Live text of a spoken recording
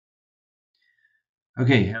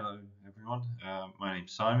Okay, hello everyone. My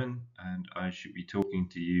name's Simon, and I should be talking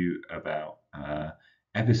to you about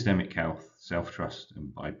epistemic health, self-trust, and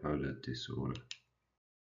bipolar disorder.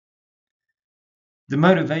 The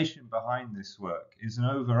motivation behind this work is an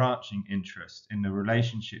overarching interest in the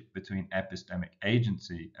relationship between epistemic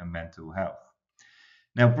agency and mental health.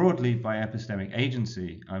 Now, broadly, by epistemic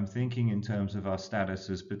agency, I'm thinking in terms of our status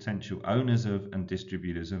as potential owners of and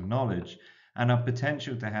distributors of knowledge, and our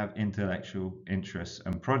potential to have intellectual interests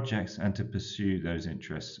and projects and to pursue those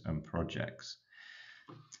interests and projects.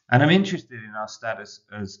 And I'm interested in our status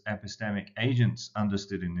as epistemic agents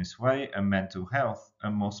understood in this way and mental health,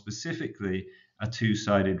 and more specifically, a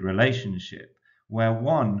two-sided relationship, where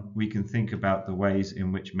one, we can think about the ways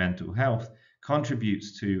in which mental health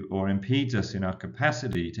contributes to or impedes us in our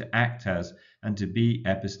capacity to act as and to be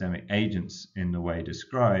epistemic agents in the way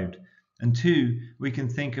described. And two, we can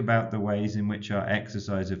think about the ways in which our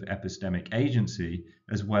exercise of epistemic agency,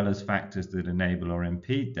 as well as factors that enable or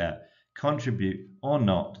impede that, contribute or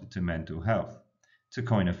not to mental health. To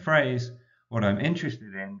coin a phrase, what I'm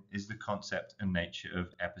interested in is the concept and nature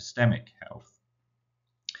of epistemic health.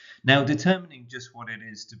 Now, determining just what it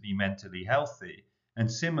is to be mentally healthy,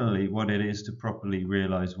 and similarly what it is to properly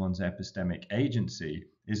realize one's epistemic agency,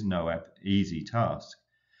 is no easy task.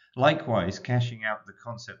 Likewise, cashing out the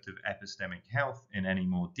concept of epistemic health in any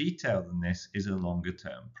more detail than this is a longer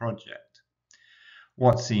term project.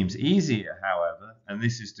 What seems easier, however, and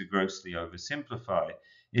this is to grossly oversimplify,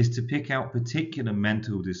 is to pick out particular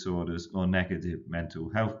mental disorders or negative mental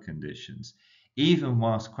health conditions, even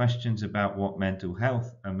whilst questions about what mental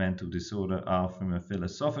health and mental disorder are from a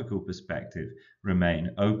philosophical perspective remain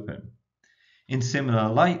open. In similar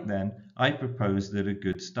light, then, I propose that a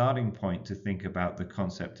good starting point to think about the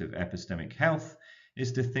concept of epistemic health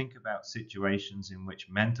is to think about situations in which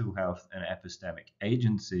mental health and epistemic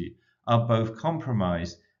agency are both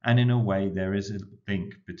compromised, and in a way there is a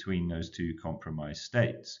link between those two compromised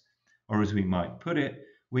states. Or as we might put it,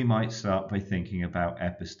 we might start by thinking about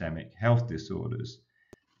epistemic health disorders.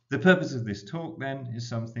 The purpose of this talk, then, is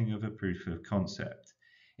something of a proof of concept.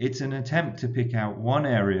 It's an attempt to pick out one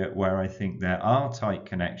area where I think there are tight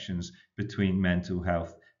connections between mental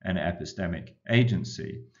health and epistemic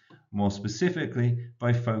agency, more specifically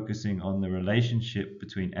by focusing on the relationship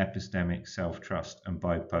between epistemic self-trust and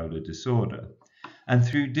bipolar disorder. And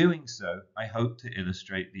through doing so, I hope to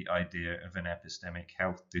illustrate the idea of an epistemic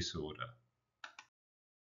health disorder.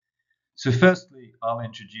 So firstly, I'll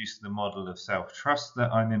introduce the model of self-trust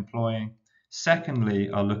that I'm employing. Secondly,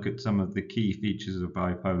 I'll look at some of the key features of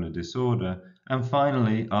bipolar disorder. And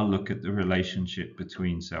finally, I'll look at the relationship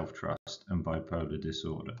between self-trust and bipolar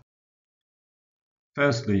disorder.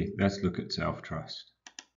 Firstly, let's look at self-trust.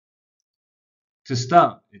 To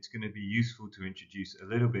start, it's going to be useful to introduce a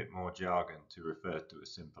little bit more jargon to refer to a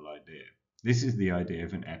simple idea. This is the idea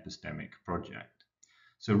of an epistemic project.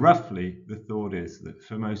 So roughly, the thought is that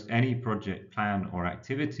for most any project, plan, or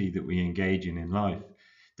activity that we engage in life,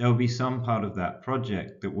 there will be some part of that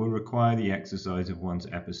project that will require the exercise of one's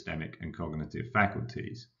epistemic and cognitive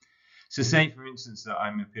faculties. So say, for instance, that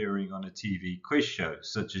I'm appearing on a TV quiz show,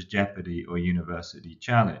 such as Jeopardy or University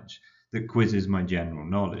Challenge, that quizzes my general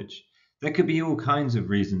knowledge. There could be all kinds of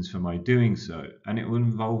reasons for my doing so, and it will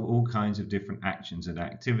involve all kinds of different actions and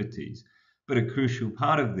activities. But a crucial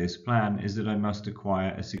part of this plan is that I must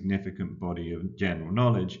acquire a significant body of general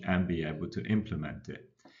knowledge and be able to implement it.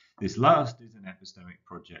 This last is an epistemic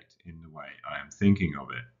project in the way I am thinking of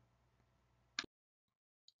it.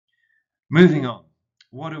 Moving on,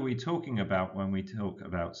 what are we talking about when we talk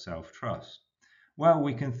about self-trust? Well,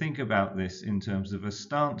 we can think about this in terms of a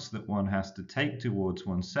stance that one has to take towards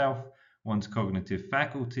oneself, one's cognitive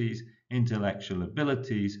faculties, intellectual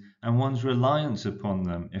abilities, and one's reliance upon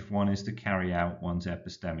them if one is to carry out one's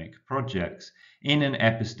epistemic projects in an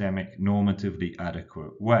epistemic, normatively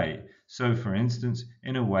adequate way. So, for instance,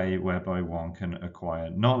 in a way whereby one can acquire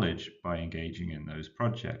knowledge by engaging in those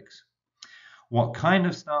projects. What kind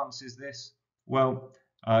of stance is this? Well,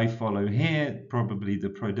 I follow here probably the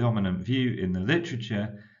predominant view in the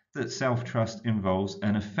literature that self-trust involves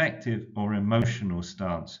an affective or emotional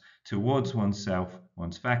stance towards oneself,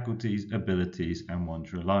 one's faculties, abilities, and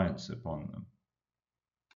one's reliance upon them.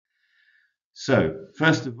 So,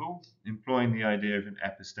 first of all, employing the idea of an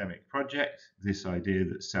epistemic project, this idea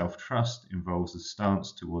that self-trust involves a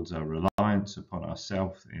stance towards our reliance upon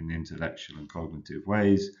ourself in intellectual and cognitive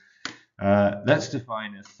ways. Let's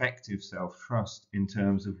define effective self-trust in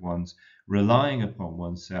terms of one's relying upon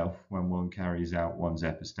oneself when one carries out one's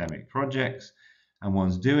epistemic projects, and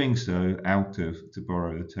one's doing so out of, to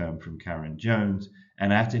borrow the term from Karen Jones,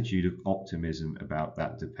 an attitude of optimism about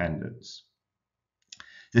that dependence.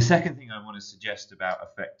 The second thing I want to suggest about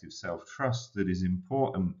effective self-trust that is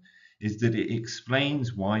important is that it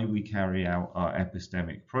explains why we carry out our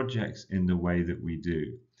epistemic projects in the way that we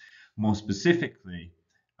do. More specifically,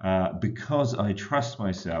 because I trust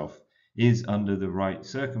myself is, under the right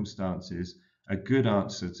circumstances, a good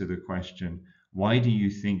answer to the question, why do you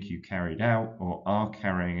think you carried out or are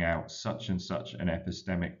carrying out such and such an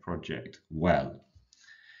epistemic project well?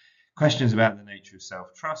 Questions about the nature of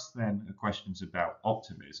self-trust, then, are questions about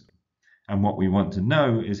optimism. And what we want to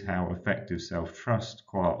know is how effective self-trust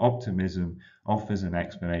qua optimism offers an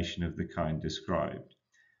explanation of the kind described.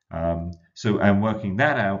 And working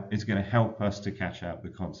that out is going to help us to catch out the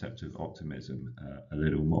concept of optimism a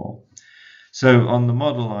little more. So on the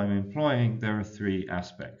model I'm employing, there are three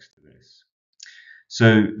aspects to this.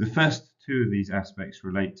 So the first two of these aspects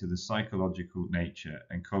relate to the psychological nature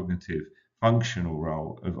and cognitive functional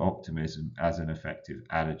role of optimism as an effective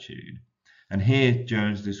attitude. And here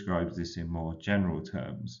Jones describes this in more general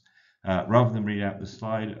terms. Rather than read out the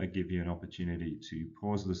slide, I give you an opportunity to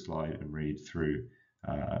pause the slide and read through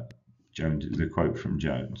the quote from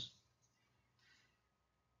Jones.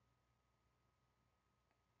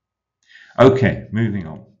 Okay, moving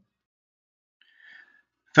on.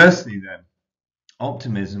 Firstly then,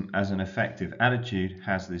 optimism as an effective attitude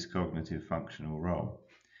has this cognitive functional role.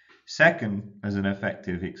 Second, as an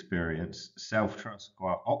effective experience, self-trust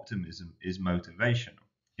qua optimism is motivational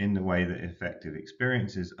in the way that effective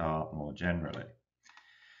experiences are more generally.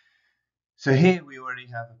 So here we already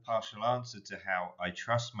have a partial answer to how I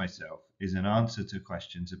trust myself is an answer to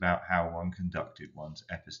questions about how one conducted one's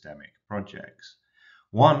epistemic projects.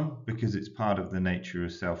 One, because it's part of the nature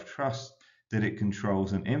of self-trust that it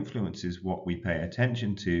controls and influences what we pay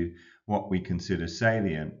attention to, what we consider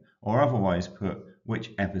salient, or otherwise put,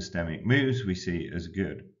 which epistemic moves we see as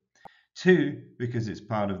good. Two, because it's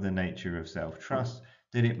part of the nature of self-trust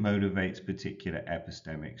that it motivates particular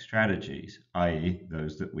epistemic strategies, i.e.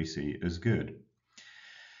 those that we see as good.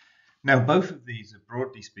 Now, both of these are,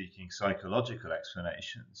 broadly speaking, psychological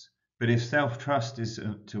explanations, but if self-trust is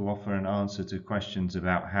to offer an answer to questions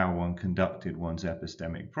about how one conducted one's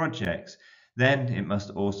epistemic projects, then it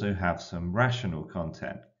must also have some rational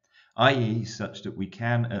content, i.e. such that we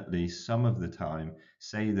can, at least some of the time,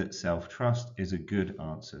 say that self-trust is a good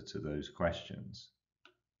answer to those questions.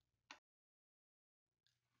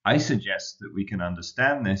 I suggest that we can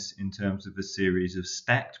understand this in terms of a series of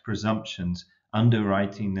stacked presumptions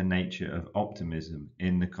underwriting the nature of optimism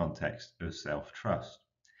in the context of self-trust.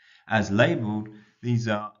 As labelled, these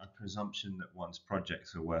are a presumption that one's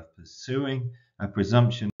projects are worth pursuing, a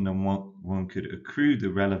presumption that one could accrue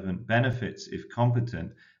the relevant benefits if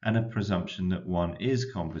competent, and a presumption that one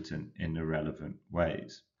is competent in the relevant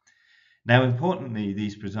ways. Now, importantly,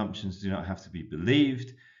 these presumptions do not have to be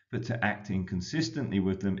believed, but to act inconsistently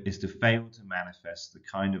with them is to fail to manifest the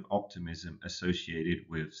kind of optimism associated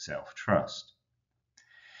with self-trust.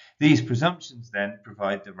 These presumptions then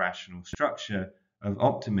provide the rational structure of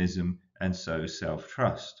optimism and so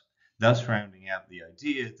self-trust, thus rounding out the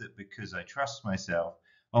idea that because I trust myself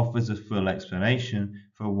offers a full explanation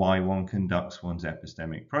for why one conducts one's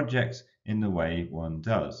epistemic projects in the way one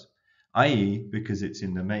does, i.e. because it's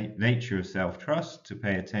in the nature of self-trust to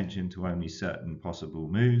pay attention to only certain possible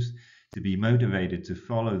moves, to be motivated to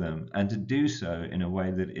follow them, and to do so in a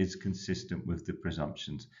way that is consistent with the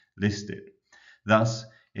presumptions listed. Thus,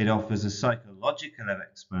 it offers a psychological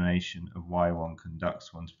explanation of why one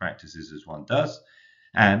conducts one's practices as one does,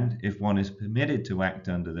 and if one is permitted to act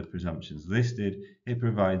under the presumptions listed, it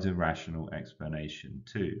provides a rational explanation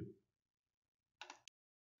too.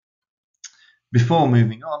 Before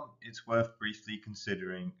moving on, it's worth briefly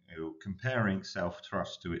considering or comparing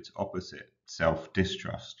self-trust to its opposite,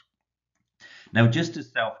 self-distrust. Now, just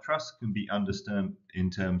as self-trust can be understood in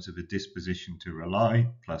terms of a disposition to rely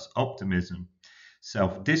plus optimism,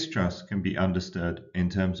 self-distrust can be understood in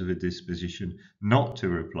terms of a disposition not to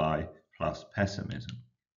reply plus pessimism.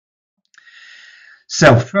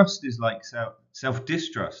 Self-distrust is like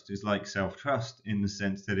self-trust in the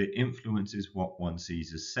sense that it influences what one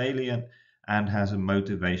sees as salient and has a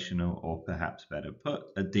motivational, or perhaps better put,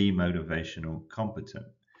 a demotivational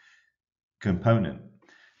component.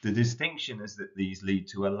 The distinction is that these lead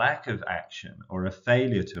to a lack of action or a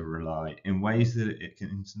failure to rely in ways that it can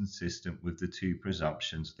be consistent with the two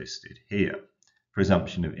presumptions listed here,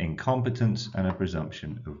 presumption of incompetence and a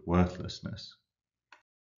presumption of worthlessness.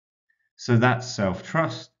 So that's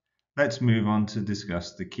self-trust. Let's move on to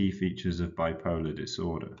discuss the key features of bipolar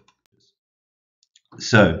disorder.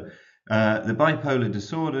 So, the bipolar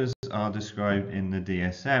disorders are described in the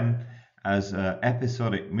DSM as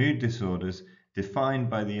episodic mood disorders defined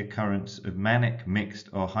by the occurrence of manic, mixed,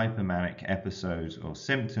 or hypomanic episodes or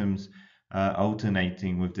symptoms,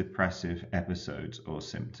 alternating with depressive episodes or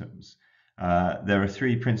symptoms. There are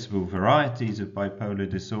three principal varieties of bipolar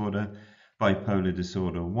disorder. Bipolar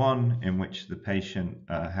disorder 1, in which the patient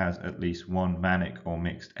has at least one manic or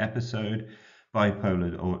mixed episode.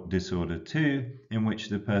 Bipolar disorder 2, in which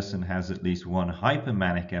the person has at least one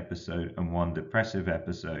hypermanic episode and one depressive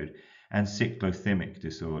episode. And cyclothymic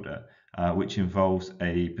disorder, which involves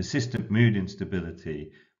a persistent mood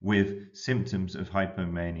instability with symptoms of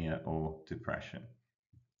hypomania or depression.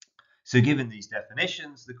 So given these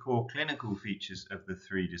definitions, the core clinical features of the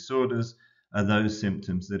three disorders are those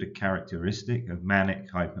symptoms that are characteristic of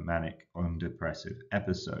manic, hypomanic, and depressive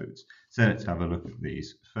episodes. So let's have a look at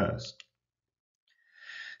these first.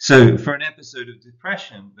 So for an episode of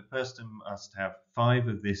depression, the person must have 5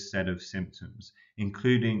 of this set of symptoms,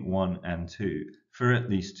 including 1 and 2, for at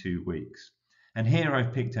least 2 weeks. And here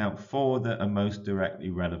I've picked out 4 that are most directly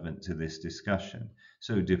relevant to this discussion.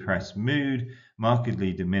 So depressed mood,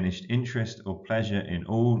 markedly diminished interest or pleasure in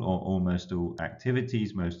all or almost all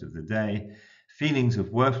activities most of the day, feelings of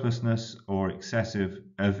worthlessness or excessive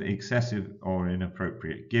or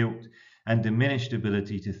inappropriate guilt, and diminished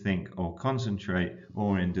ability to think or concentrate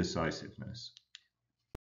or indecisiveness.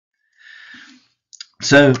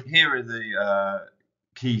 So here are the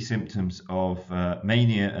key symptoms of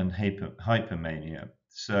mania and hypermania.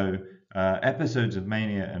 So episodes of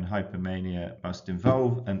mania and hypermania must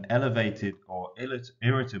involve an elevated or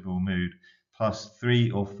irritable mood plus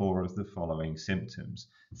 3 or 4 of the following symptoms.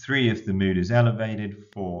 3 if the mood is elevated,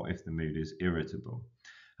 4 if the mood is irritable.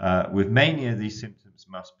 With mania, these symptoms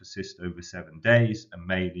must persist over 7 days and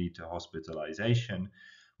may lead to hospitalization.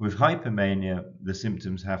 With hypermania, the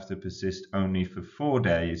symptoms have to persist only for 4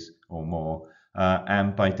 days or more,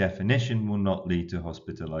 and by definition will not lead to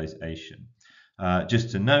hospitalization. Just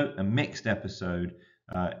to note, a mixed episode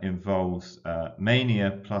involves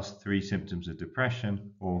mania plus 3 symptoms of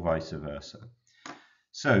depression or vice versa.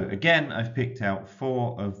 So again, I've picked out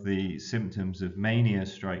 4 of the symptoms of mania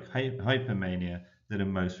strike hypermania that are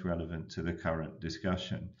most relevant to the current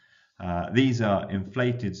discussion. These are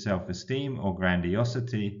inflated self-esteem or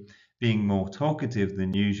grandiosity, being more talkative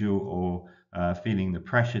than usual or feeling the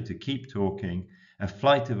pressure to keep talking, a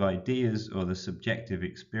flight of ideas or the subjective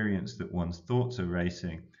experience that one's thoughts are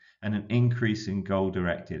racing, and an increase in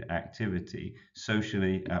goal-directed activity,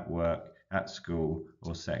 socially, at work, at school,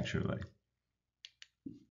 or sexually.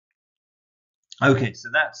 Okay, so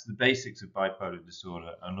that's the basics of bipolar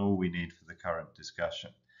disorder and all we need for the current discussion.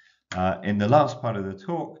 In the last part of the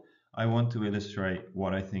talk, I want to illustrate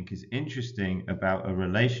what I think is interesting about a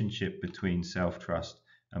relationship between self-trust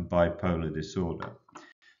and bipolar disorder.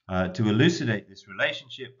 To elucidate this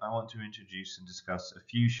relationship, I want to introduce and discuss a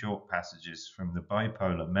few short passages from the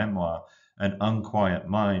bipolar memoir, An Unquiet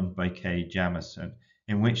Mind by Kay Jamison,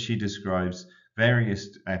 in which she describes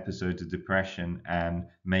various episodes of depression and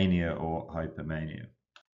mania or hypermania.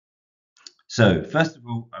 So, first of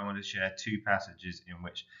all, I want to share 2 passages in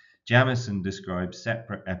which Jamison describes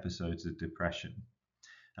separate episodes of depression.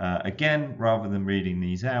 Again, rather than reading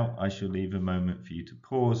these out, I shall leave a moment for you to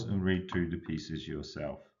pause and read through the pieces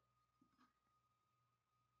yourself.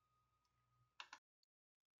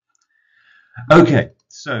 Okay,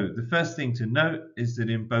 so the first thing to note is that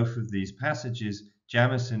in both of these passages,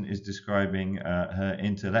 Jamison is describing her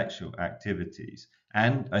intellectual activities,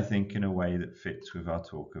 and I think in a way that fits with our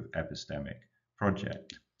talk of epistemic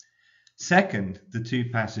project. Second, the 2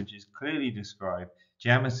 passages clearly describe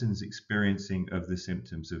Jamison's experiencing of the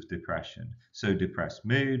symptoms of depression, so depressed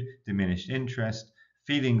mood, diminished interest,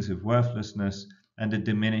 feelings of worthlessness, and a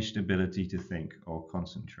diminished ability to think or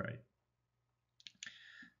concentrate.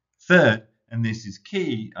 Third, and this is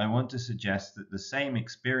key, I want to suggest that the same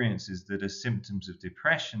experiences that are symptoms of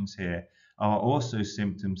depressions here are also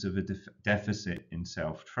symptoms of a deficit in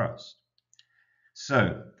self-trust.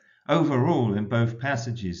 So, overall, in both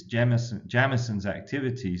passages, Jamison's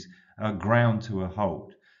activities are ground to a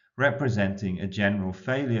halt, representing a general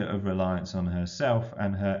failure of reliance on herself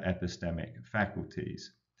and her epistemic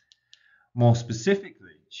faculties. More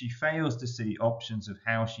specifically, she fails to see options of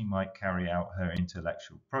how she might carry out her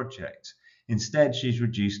intellectual projects. Instead, she's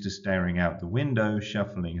reduced to staring out the window,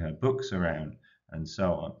 shuffling her books around, and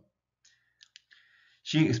so on.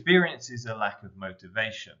 She experiences a lack of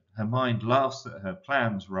motivation. Her mind laughs at her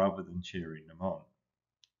plans rather than cheering them on.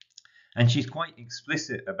 And she's quite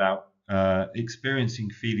explicit about experiencing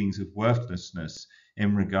feelings of worthlessness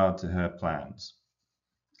in regard to her plans.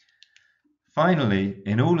 Finally,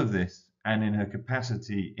 in all of this, and in her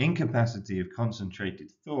incapacity of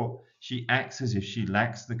concentrated thought, she acts as if she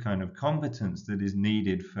lacks the kind of competence that is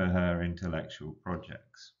needed for her intellectual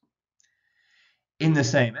projects. In the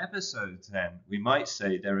same episode, then, we might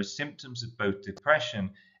say there are symptoms of both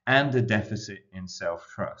depression and a deficit in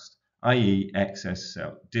self-trust, i.e. excess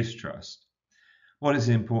self-distrust. What is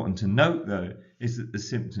important to note, though, is that the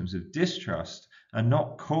symptoms of distrust are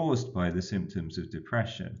not caused by the symptoms of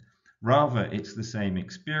depression. Rather, it's the same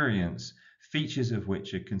experience, features of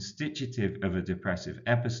which are constitutive of a depressive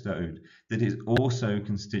episode, that is also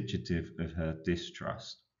constitutive of her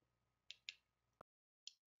distrust.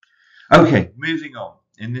 Okay, moving on.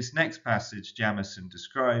 In this next passage, Jamieson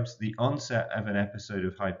describes the onset of an episode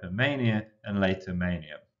of hypomania and later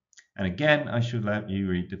mania. And again, I should let you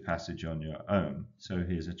read the passage on your own. So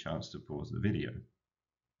here's a chance to pause the video.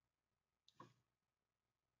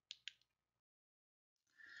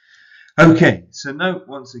 Okay, so note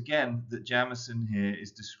once again that Jamieson here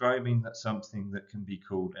is describing something that can be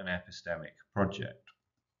called an epistemic project.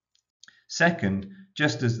 Second,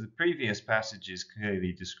 just as the previous passages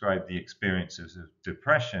clearly describe the experiences of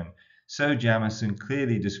depression, so Jamieson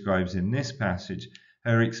clearly describes in this passage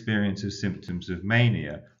her experience of symptoms of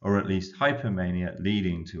mania, or at least hypomania,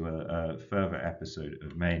 leading to a further episode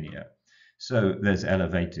of mania. So there's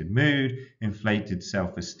elevated mood, inflated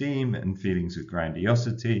self-esteem and feelings of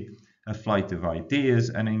grandiosity, a flight of ideas,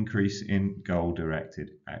 an increase in goal-directed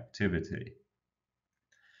activity.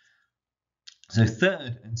 So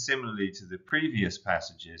third, and similarly to the previous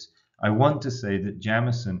passages, I want to say that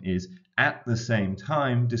Jamieson is at the same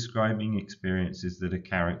time describing experiences that are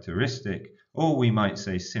characteristic, or we might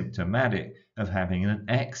say symptomatic, of having an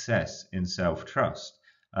excess in self-trust.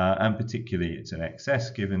 And particularly it's an excess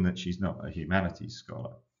given that she's not a humanities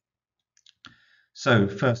scholar. So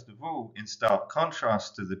first of all, in stark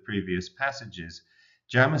contrast to the previous passages,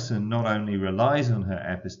 Jamieson not only relies on her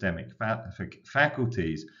epistemic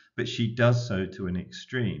faculties, but she does so to an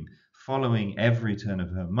extreme, following every turn of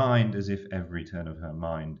her mind as if every turn of her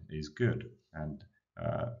mind is good. And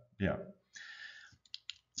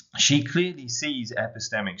she clearly sees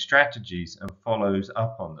epistemic strategies and follows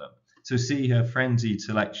up on them. So see her frenzied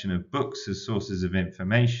selection of books as sources of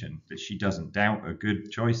information that she doesn't doubt are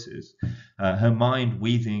good choices, her mind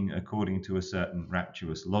weaving according to a certain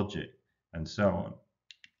rapturous logic, and so on.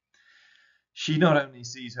 She not only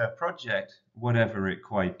sees her project, whatever it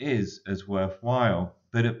quite is, as worthwhile,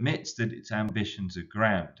 but admits that its ambitions are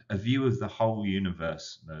grand, a view of the whole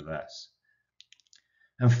universe, no less.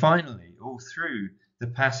 And finally, all through, the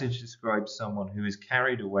passage describes someone who is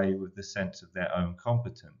carried away with the sense of their own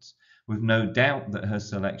competence, with no doubt that her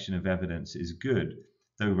selection of evidence is good,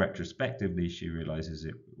 though retrospectively she realizes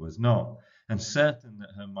it was not, and certain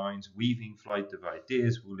that her mind's weaving flight of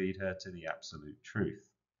ideas will lead her to the absolute truth.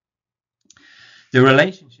 The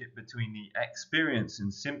relationship between the experience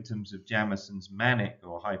and symptoms of Jamieson's manic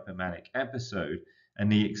or hypomanic episode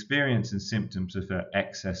and the experience and symptoms of her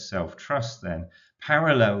excess self-trust then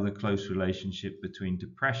parallel the close relationship between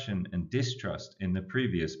depression and distrust in the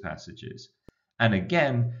previous passages. And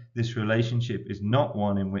again, this relationship is not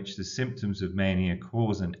one in which the symptoms of mania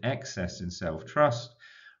cause an excess in self-trust.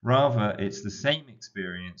 Rather, it's the same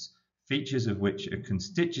experience, features of which are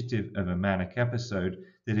constitutive of a manic episode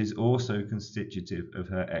that is also constitutive of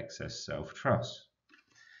her excess self-trust.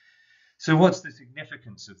 So what's the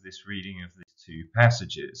significance of this reading of these two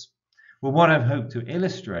passages? Well, what I've hoped to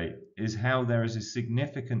illustrate is how there is a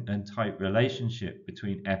significant and tight relationship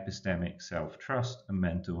between epistemic self-trust and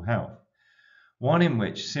mental health. One in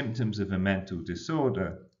which symptoms of a mental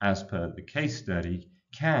disorder, as per the case study,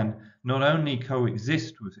 can not only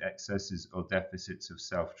coexist with excesses or deficits of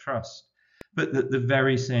self-trust, but that the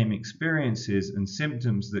very same experiences and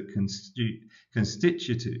symptoms that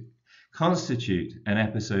constitute an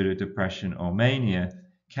episode of depression or mania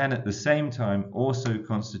can at the same time also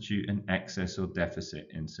constitute an excess or deficit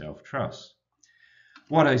in self-trust.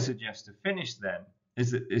 What I suggest to finish then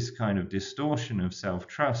is that this kind of distortion of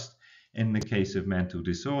self-trust in the case of mental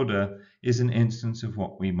disorder is an instance of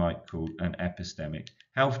what we might call an epistemic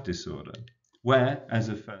health disorder, where, as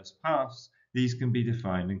a first pass, these can be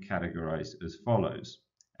defined and categorized as follows,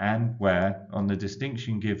 and where, on the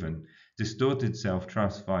distinction given, distorted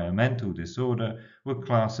self-trust via mental disorder would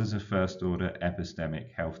class as a first-order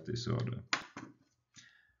epistemic health disorder.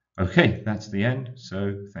 Okay, that's the end,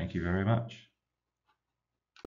 so thank you very much.